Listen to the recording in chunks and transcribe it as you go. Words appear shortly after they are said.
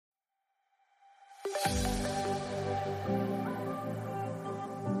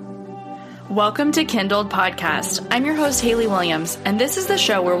Welcome to Kindled Podcast. I'm your host, Haley Williams, and this is the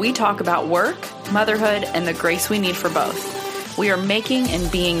show where we talk about work, motherhood, and the grace we need for both. We are making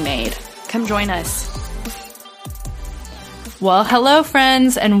and being made. Come join us. Well, hello,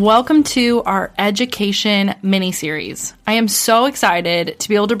 friends, and welcome to our education mini-series. I am so excited to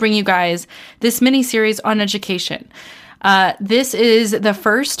be able to bring you guys this mini-series on education. This is the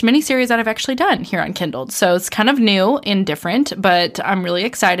first mini-series that I've actually done here on Kindled, so it's kind of new and different, but I'm really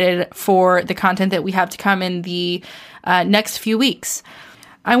excited for the content that we have to come in the next few weeks.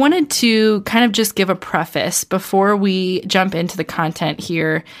 I wanted to kind of just give a preface before we jump into the content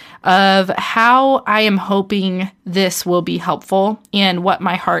here of how I am hoping this will be helpful and what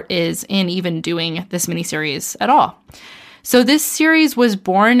my heart is in even doing this mini-series at all. So this series was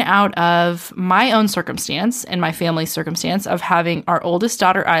born out of my own circumstance and my family's circumstance of having our oldest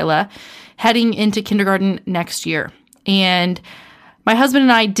daughter, Isla, heading into kindergarten next year. And my husband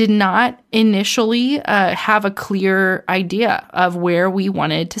and I did not initially have a clear idea of where we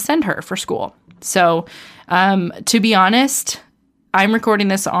wanted to send her for school. So to be honest, I'm recording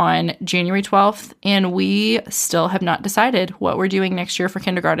this on January 12th, and we still have not decided what we're doing next year for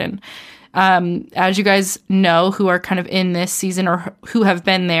kindergarten. As you guys know, who are kind of in this season or who have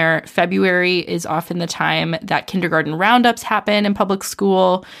been there, February is often the time that kindergarten roundups happen in public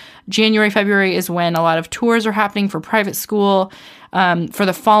school. January, February is when a lot of tours are happening for private school for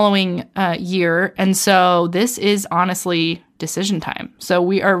the following year. And so this is honestly decision time. So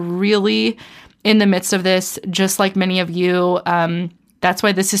we are really in the midst of this, just like many of you. That's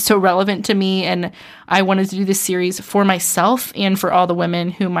why this is so relevant to me, and I wanted to do this series for myself and for all the women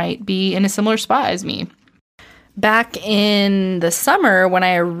who might be in a similar spot as me. Back in the summer, when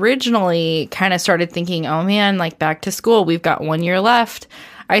I originally kind of started thinking, oh man, like back to school, we've got 1 year left,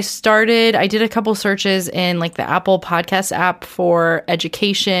 I did a couple searches in like the Apple Podcast app for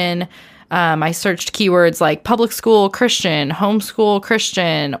education. I searched keywords like public school Christian, homeschool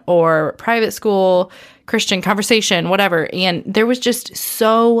Christian, or private school Christian, conversation, whatever. And there was just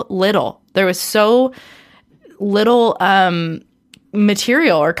so little. There was so little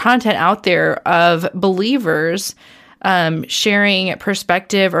material or content out there of believers sharing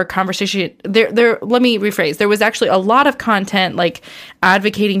perspective or conversation. Let me rephrase. There was actually a lot of content like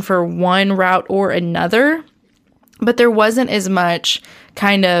advocating for one route or another, but there wasn't as much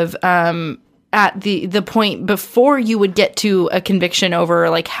kind of at the point before you would get to a conviction over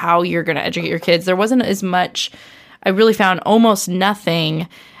like how you're going to educate your kids. There wasn't as much. I really found almost nothing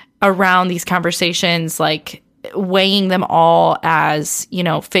around these conversations, like weighing them all as,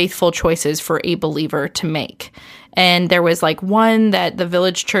 faithful choices for a believer to make. And there was like one that the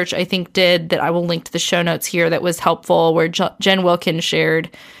Village Church, I think, did that I will link to the show notes here that was helpful, where Jen Wilkins shared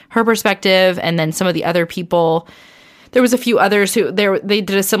her perspective, and then some of the other people. There was a few others who they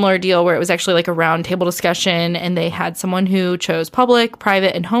did a similar deal where it was actually like a round table discussion, and they had someone who chose public,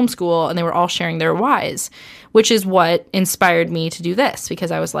 private, and homeschool, and they were all sharing their whys, which is what inspired me to do this,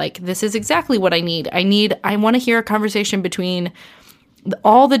 because I was like, this is exactly what I need. I want to hear a conversation between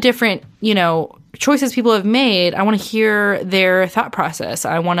all the different, choices people have made. I want to hear their thought process.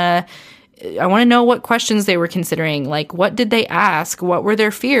 I want to know what questions they were considering. Like, what did they ask? What were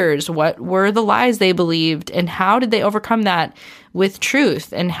their fears? What were the lies they believed? And how did they overcome that with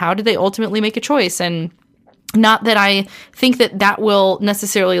truth? And how did they ultimately make a choice? And not that I think that will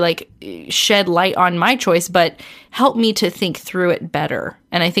necessarily like shed light on my choice, but help me to think through it better.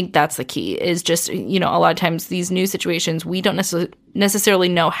 And I think that's the key, is just, a lot of times these new situations, we don't necessarily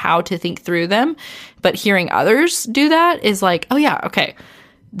know how to think through them, but hearing others do that is like, oh yeah, okay,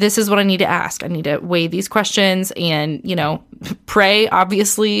 this is what I need to ask. I need to weigh these questions and, pray,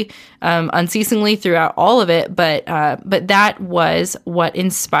 obviously, unceasingly throughout all of it. But that was what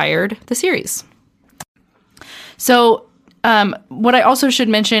inspired the series. So what I also should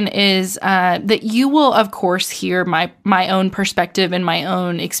mention is that you will, of course, hear my own perspective and my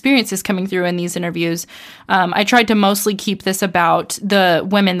own experiences coming through in these interviews. I tried to mostly keep this about the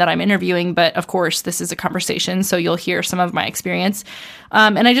women that I'm interviewing, but of course, this is a conversation, so you'll hear some of my experience.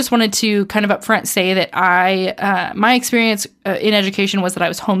 And I just wanted to kind of upfront say that my experience in education was that I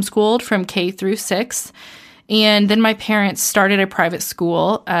was homeschooled from K through 6. And then my parents started a private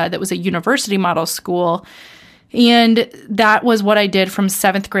school that was a university model school. And that was what I did from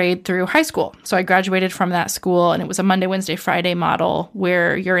 7th grade through high school. So I graduated from that school, and it was a Monday, Wednesday, Friday model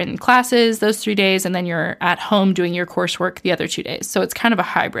where you're in classes those 3 days, and then you're at home doing your coursework the other 2 days. So it's kind of a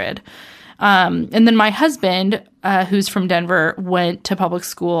hybrid. And then my husband, who's from Denver, went to public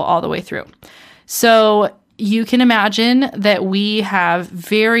school all the way through. So you can imagine that we have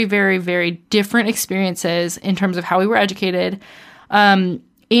very, very, very different experiences in terms of how we were educated.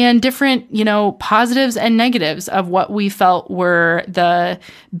 and different, positives and negatives of what we felt were the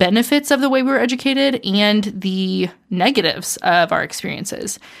benefits of the way we were educated and the negatives of our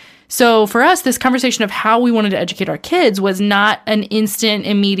experiences. So for us, this conversation of how we wanted to educate our kids was not an instant,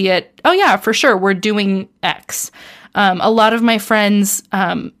 immediate, oh yeah, for sure, we're doing X. A lot of my friends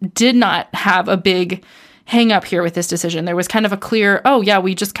did not have a big hang up here with this decision. There was kind of a clear, oh yeah,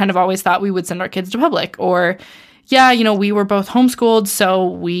 we just kind of always thought we would send our kids to public, or yeah, we were both homeschooled, so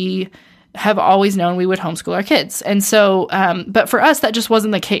we have always known we would homeschool our kids. And so, but for us, that just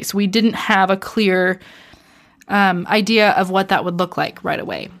wasn't the case. We didn't have a clear idea of what that would look like right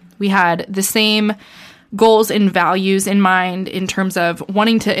away. We had the same goals and values in mind in terms of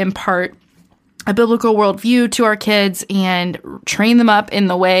wanting to impart a biblical worldview to our kids and train them up in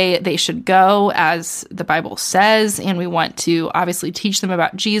the way they should go, as the Bible says. And we want to obviously teach them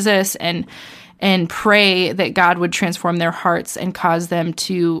about Jesus and pray that God would transform their hearts and cause them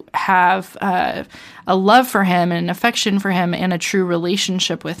to have a love for him and an affection for him and a true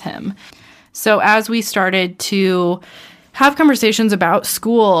relationship with him. So as we started to have conversations about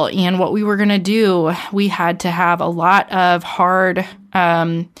school and what we were going to do, we had to have a lot of hard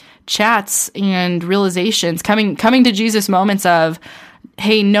chats and realizations, coming to Jesus moments of,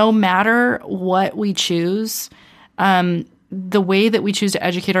 hey, no matter what we choose, the way that we choose to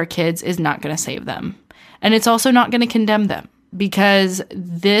educate our kids is not going to save them. And it's also not going to condemn them, because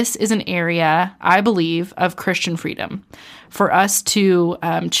this is an area, I believe, of Christian freedom for us to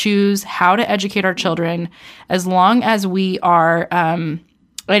choose how to educate our children, as long as we are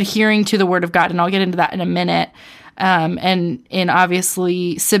adhering to the Word of God. And I'll get into that in a minute. And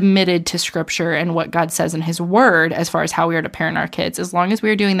obviously submitted to Scripture and what God says in His Word as far as how we are to parent our kids. As long as we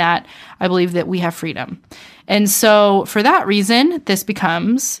are doing that, I believe that we have freedom. And so for that reason, this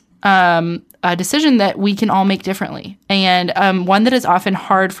becomes a decision that we can all make differently, and one that is often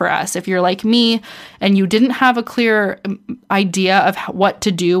hard for us. If you're like me and you didn't have a clear idea of what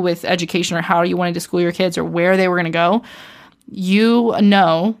to do with education, or how you wanted to school your kids, or where they were going to go,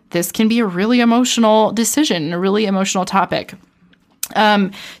 this can be a really emotional decision, a really emotional topic.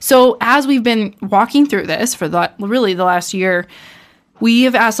 So as we've been walking through this for the last year, we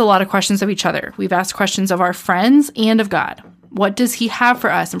have asked a lot of questions of each other. We've asked questions of our friends and of God. What does He have for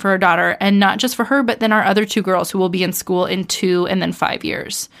us and for our daughter? And not just for her, but then our other two girls who will be in school in 2 and then 5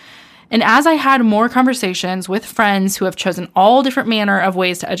 years. And as I had more conversations with friends who have chosen all different manner of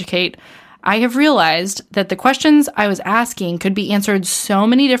ways to educate, I have realized that the questions I was asking could be answered so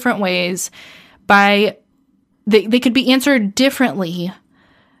many different ways they could be answered differently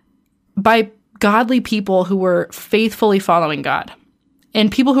by godly people who were faithfully following God, and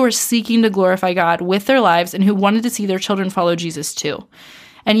people who are seeking to glorify God with their lives and who wanted to see their children follow Jesus too.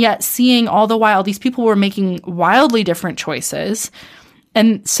 And yet seeing all the while these people were making wildly different choices.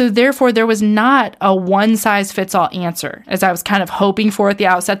 And so therefore there was not a one-size-fits-all answer, as I was kind of hoping for at the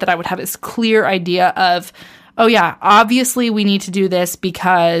outset, that I would have this clear idea of, oh yeah, obviously we need to do this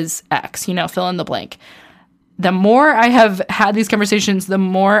because X, fill in the blank. The more I have had these conversations, the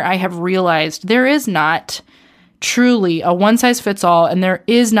more I have realized there is not truly a one-size-fits-all, and there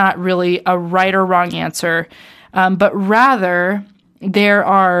is not really a right or wrong answer, but rather there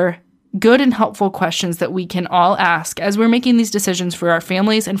are good and helpful questions that we can all ask as we're making these decisions for our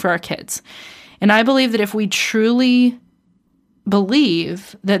families and for our kids. And I believe that if we truly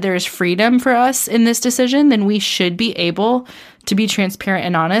believe that there is freedom for us in this decision, then we should be able to be transparent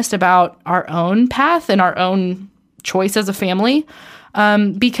and honest about our own path and our own choice as a family,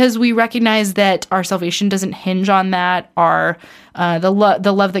 because we recognize that our salvation doesn't hinge on that. The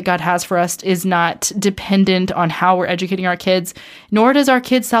love that God has for us is not dependent on how we're educating our kids, nor does our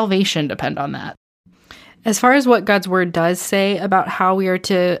kids' salvation depend on that. As far as what God's Word does say about how we are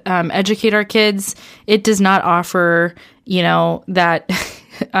to educate our kids, it does not offer, that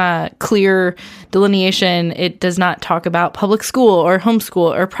clear delineation. It does not talk about public school or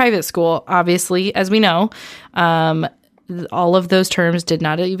homeschool or private school. Obviously, as we know, all of those terms did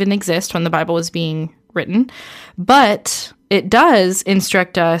not even exist when the Bible was being written, but it does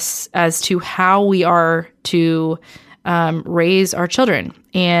instruct us as to how we are to raise our children.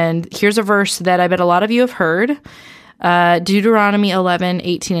 And here's a verse that I bet a lot of you have heard, Deuteronomy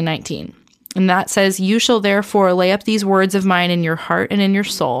 11:18 and 19. And that says, "You shall therefore lay up these words of mine in your heart and in your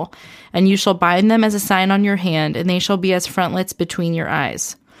soul, and you shall bind them as a sign on your hand, and they shall be as frontlets between your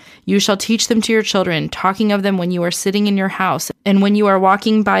eyes. You shall teach them to your children, talking of them when you are sitting in your house, and when you are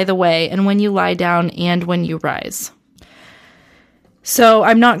walking by the way, and when you lie down, and when you rise." So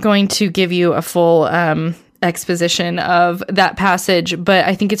I'm not going to give you a full exposition of that passage, but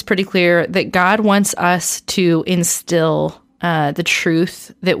I think it's pretty clear that God wants us to instill the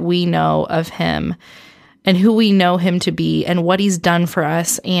truth that we know of him and who we know him to be and what he's done for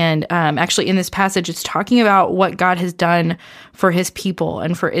us. And actually in this passage, it's talking about what God has done for his people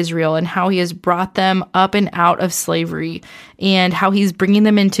and for Israel and how he has brought them up and out of slavery and how he's bringing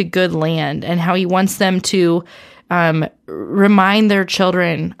them into good land and how he wants them to remind their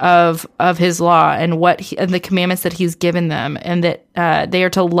children of his law and and the commandments that he's given them, and that they are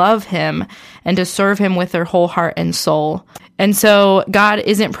to love him and to serve him with their whole heart and soul. And so God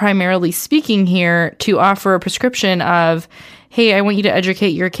isn't primarily speaking here to offer a prescription of, hey, I want you to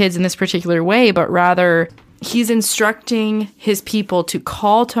educate your kids in this particular way, but rather he's instructing his people to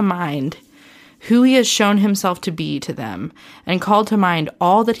call to mind who he has shown himself to be to them and call to mind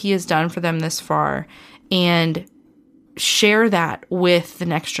all that he has done for them this far, and share that with the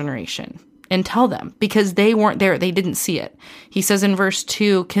next generation and tell them, because they weren't there. They didn't see it. He says in verse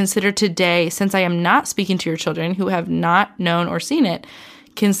 2, consider today, since I am not speaking to your children who have not known or seen it,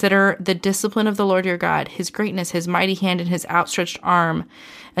 consider the discipline of the Lord your God, his greatness, his mighty hand, and his outstretched arm.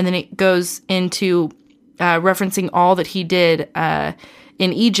 And then it goes into referencing all that he did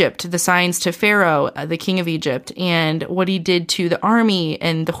in Egypt, the signs to Pharaoh, the king of Egypt, and what he did to the army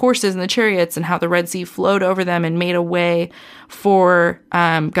and the horses and the chariots, and how the Red Sea flowed over them and made a way for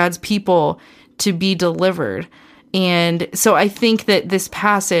God's people to be delivered. And so I think that this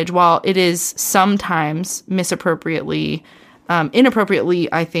passage, while it is sometimes inappropriately,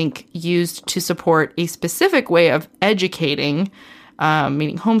 I think, used to support a specific way of educating,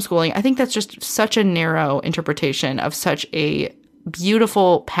 meaning homeschooling, I think that's just such a narrow interpretation of such a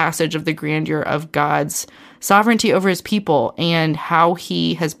beautiful passage of the grandeur of God's sovereignty over his people and how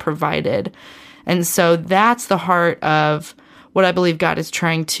he has provided. And so that's the heart of what I believe God is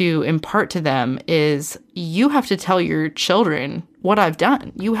trying to impart to them is you have to tell your children what I've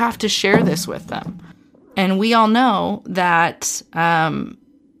done. You have to share this with them. And we all know that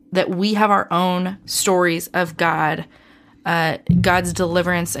that we have our own stories of God's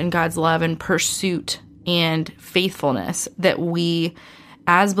deliverance and God's love and pursuit and faithfulness that we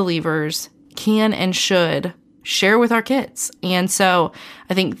as believers can and should share with our kids. And so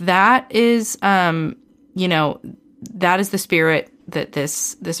I think that is, that is the spirit that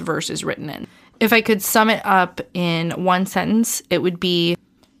this verse is written in. If I could sum it up in one sentence, it would be,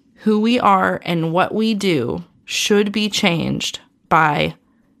 who we are and what we do should be changed by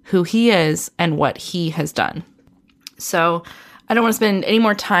who he is and what he has done. So I don't want to spend any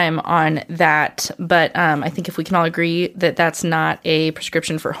more time on that, but I think if we can all agree that that's not a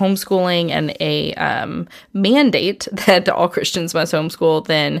prescription for homeschooling and a mandate that all Christians must homeschool,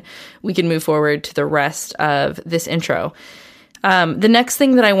 then we can move forward to the rest of this intro. The next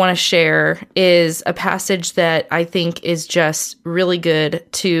thing that I want to share is a passage that I think is just really good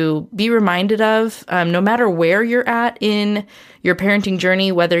to be reminded of, no matter where you're at in your parenting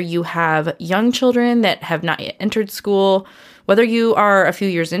journey, whether you have young children that have not yet entered school, whether you are a few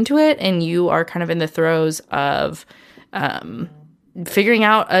years into it and you are kind of in the throes of figuring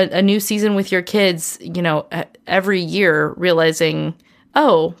out a new season with your kids, every year realizing,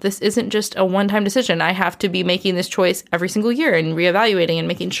 oh, this isn't just a one-time decision. I have to be making this choice every single year and reevaluating and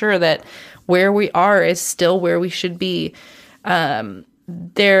making sure that where we are is still where we should be.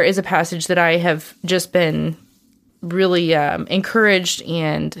 There is a passage that I have just been really encouraged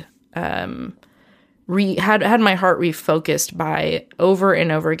and had my heart refocused by over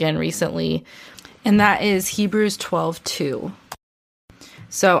and over again recently, and that is Hebrews 12:2.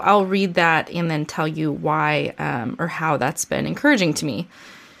 So I'll read that and then tell you why or how that's been encouraging to me.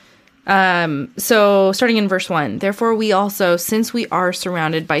 So starting in verse 1, therefore we also, since we are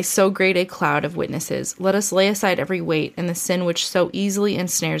surrounded by so great a cloud of witnesses, let us lay aside every weight and the sin which so easily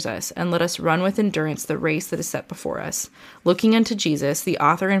ensnares us, and let us run with endurance the race that is set before us, looking unto Jesus, the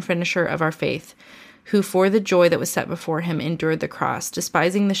author and finisher of our faith, who for the joy that was set before him endured the cross,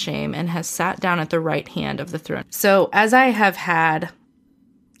 despising the shame, and has sat down at the right hand of the throne. So as I have had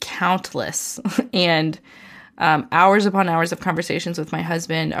countless and hours upon hours of conversations with my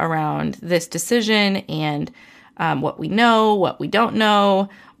husband around this decision and what we know, what we don't know,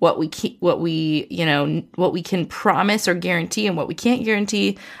 what we can promise or guarantee and what we can't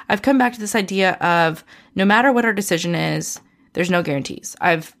guarantee, I've come back to this idea of no matter what our decision is, there's no guarantees.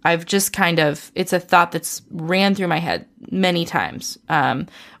 I've just it's a thought that's ran through my head many times.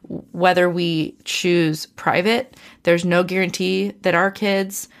 Whether we choose private, there's no guarantee that our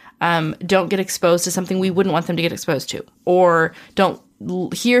kids don't get exposed to something we wouldn't want them to get exposed to, or don't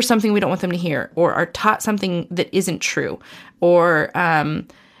hear something we don't want them to hear, or are taught something that isn't true, or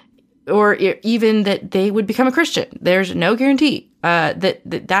even that they would become a Christian. There's no guarantee.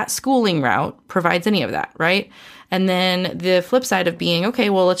 that schooling route provides any of that, right? And then the flip side of being, okay,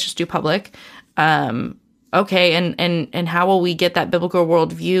 well, let's just do public. Okay, and how will we get that biblical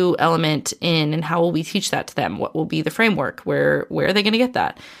worldview element in, and how will we teach that to them? What will be the framework? Where are they going to get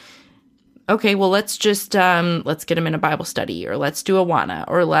that? Okay, well, let's just let's get them in a Bible study, or let's do Awana,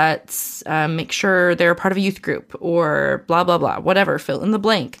 or let's make sure they're a part of a youth group, or blah blah blah, whatever. Fill in the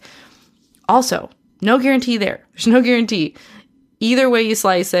blank. Also, no guarantee there. There's no guarantee. Either way you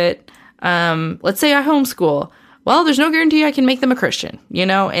slice it. Let's say I homeschool. Well, there's no guarantee I can make them a Christian,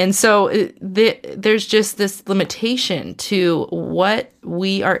 And so there's just this limitation to what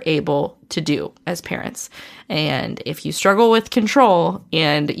we are able to do as parents. And if you struggle with control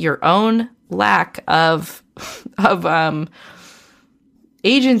and your own lack of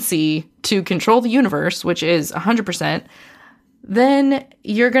agency to control the universe, which is 100%, then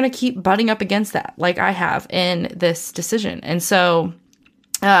you're going to keep butting up against that, like I have in this decision. And so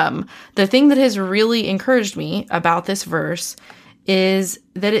the thing that has really encouraged me about this verse is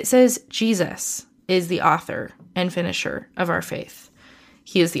that it says Jesus is the author and finisher of our faith.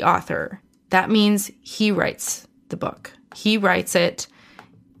 He is the author. That means he writes the book. He writes it.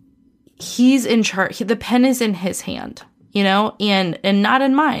 He's in charge. The pen is in his hand, and not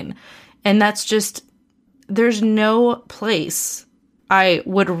in mine. And that's just, there's no place I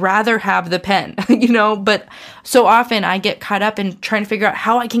would rather have the pen, but so often I get caught up in trying to figure out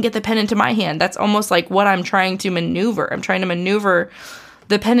how I can get the pen into my hand. That's almost like what I'm trying to maneuver. I'm trying to maneuver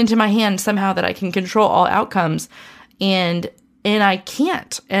the pen into my hand somehow that I can control all outcomes. And I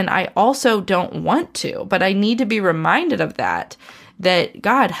can't. And I also don't want to, but I need to be reminded of that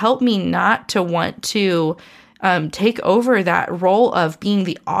God, help me not to want to take over that role of being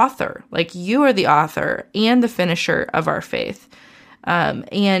the author. Like, you are the author and the finisher of our faith.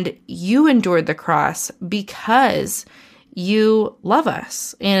 And you endured the cross because you love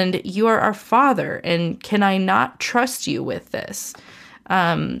us and you are our Father. And can I not trust you with this?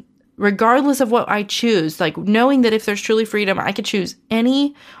 Regardless of what I choose, like knowing that if there's truly freedom, I could choose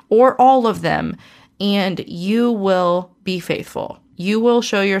any or all of them, and you will be faithful. You will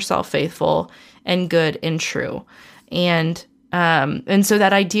show yourself faithful and good and true. And so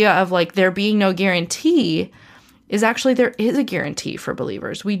that idea of like there being no guarantee is actually, there is a guarantee for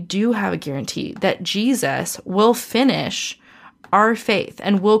believers. We do have a guarantee that Jesus will finish our faith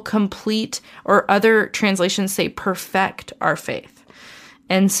and will complete, or other translations say perfect, our faith.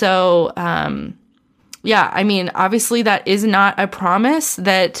 And so, obviously that is not a promise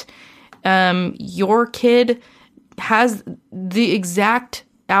that your kid has the exact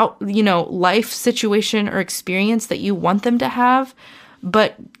life situation or experience that you want them to have.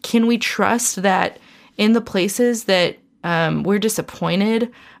 But can we trust that in the places that we're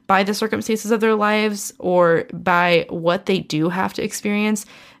disappointed by the circumstances of their lives or by what they do have to experience,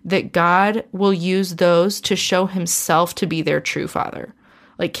 that God will use those to show himself to be their true Father?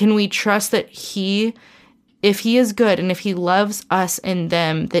 Like, can we trust that if he is good and if he loves us and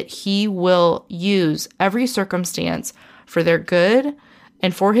them, that he will use every circumstance for their good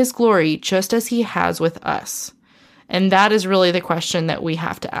and for his glory, just as he has with us? And that is really the question that we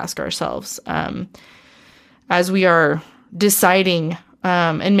have to ask ourselves as we are deciding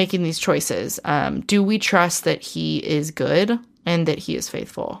and making these choices. Do we trust that he is good and that he is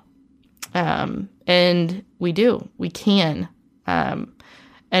faithful? And we do. We can.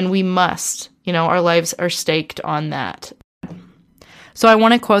 And we must. Our lives are staked on that. So I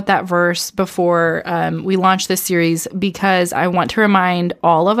want to quote that verse before we launch this series, because I want to remind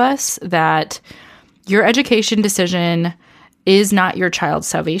all of us that your education decision is not your child's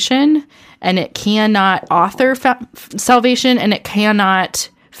salvation, and it cannot author salvation, and it cannot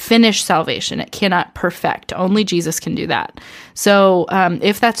finish salvation. It cannot perfect. Only Jesus can do that. So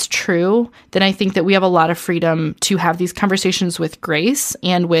if that's true, then I think that we have a lot of freedom to have these conversations with grace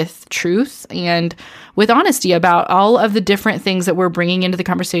and with truth and with honesty about all of the different things that we're bringing into the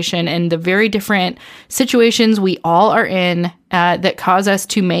conversation and the very different situations we all are in that cause us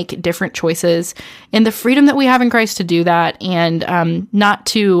to make different choices, and the freedom that we have in Christ to do that, and not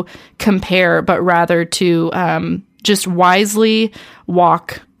to compare, but rather to just wisely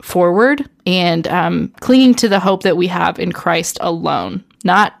walk forward and clinging to the hope that we have in Christ alone,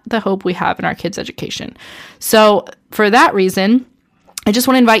 not the hope we have in our kids' education. So for that reason, I just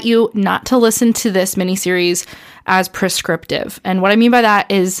want to invite you not to listen to this mini-series as prescriptive. And what I mean by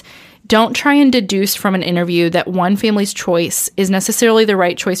that is, don't try and deduce from an interview that one family's choice is necessarily the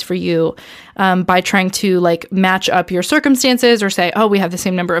right choice for you by trying to match up your circumstances or say, oh, we have the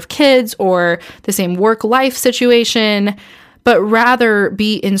same number of kids or the same work-life situation. but rather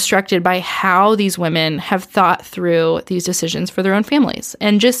be instructed by how these women have thought through these decisions for their own families.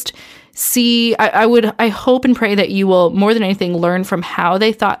 And just see, I hope and pray that you will, more than anything, learn from how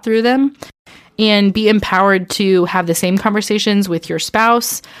they thought through them and be empowered to have the same conversations with your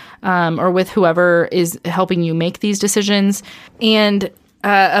spouse or with whoever is helping you make these decisions. And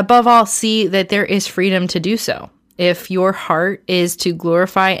above all, see that there is freedom to do so. If your heart is to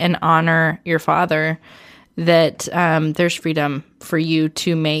glorify and honor your Father, that there's freedom for you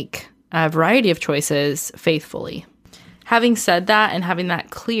to make a variety of choices faithfully. Having said that and having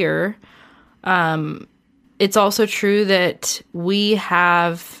that clear, it's also true that we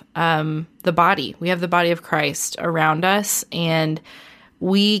have the body. We have the body of Christ around us, and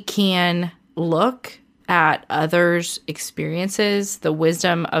we can look at others' experiences, the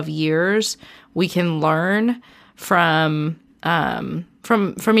wisdom of years. We can learn from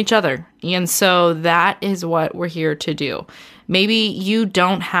each other. And so that is what we're here to do. Maybe you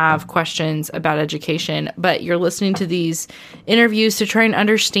don't have questions about education, but you're listening to these interviews to try and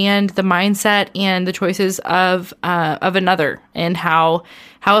understand the mindset and the choices of another, and how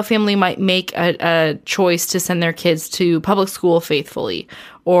a family might make a choice to send their kids to public school faithfully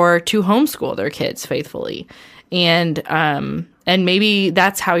or to homeschool their kids faithfully. And maybe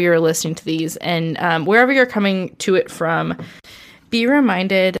that's how you're listening to these. And wherever you're coming to it from, be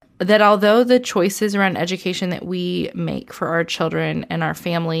reminded that although the choices around education that we make for our children and our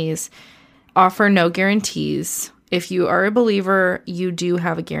families offer no guarantees, if you are a believer, you do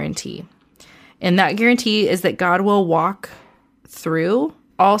have a guarantee. And that guarantee is that God will walk through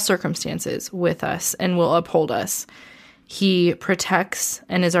all circumstances with us and will uphold us. He protects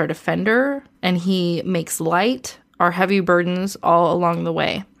and is our defender, and he makes light our heavy burdens all along the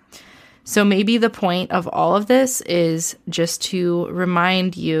way. So maybe the point of all of this is just to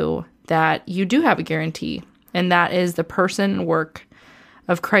remind you that you do have a guarantee, and that is the person and work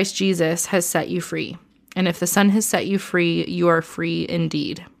of Christ Jesus has set you free. And if the Son has set you free, you are free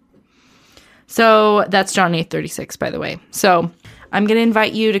indeed. So that's John 8:36, by the way. So I'm going to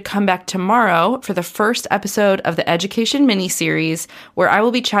invite you to come back tomorrow for the first episode of the Education mini-series, where I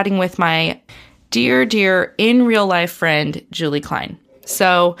will be chatting with my dear in real life friend, Julie Klein.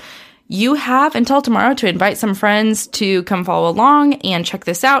 So you have until tomorrow to invite some friends to come follow along and check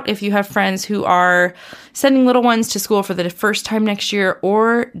this out. If you have friends who are sending little ones to school for the first time next year,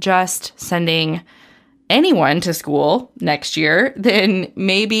 or just sending anyone to school next year, then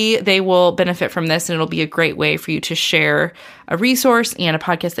maybe they will benefit from this, and it'll be a great way for you to share a resource and a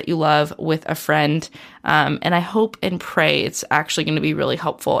podcast that you love with a friend. And I hope and pray it's actually going to be really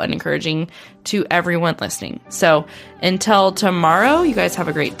helpful and encouraging to everyone listening. So until tomorrow, you guys have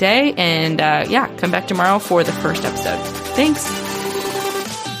a great day, and come back tomorrow for the first episode. Thanks.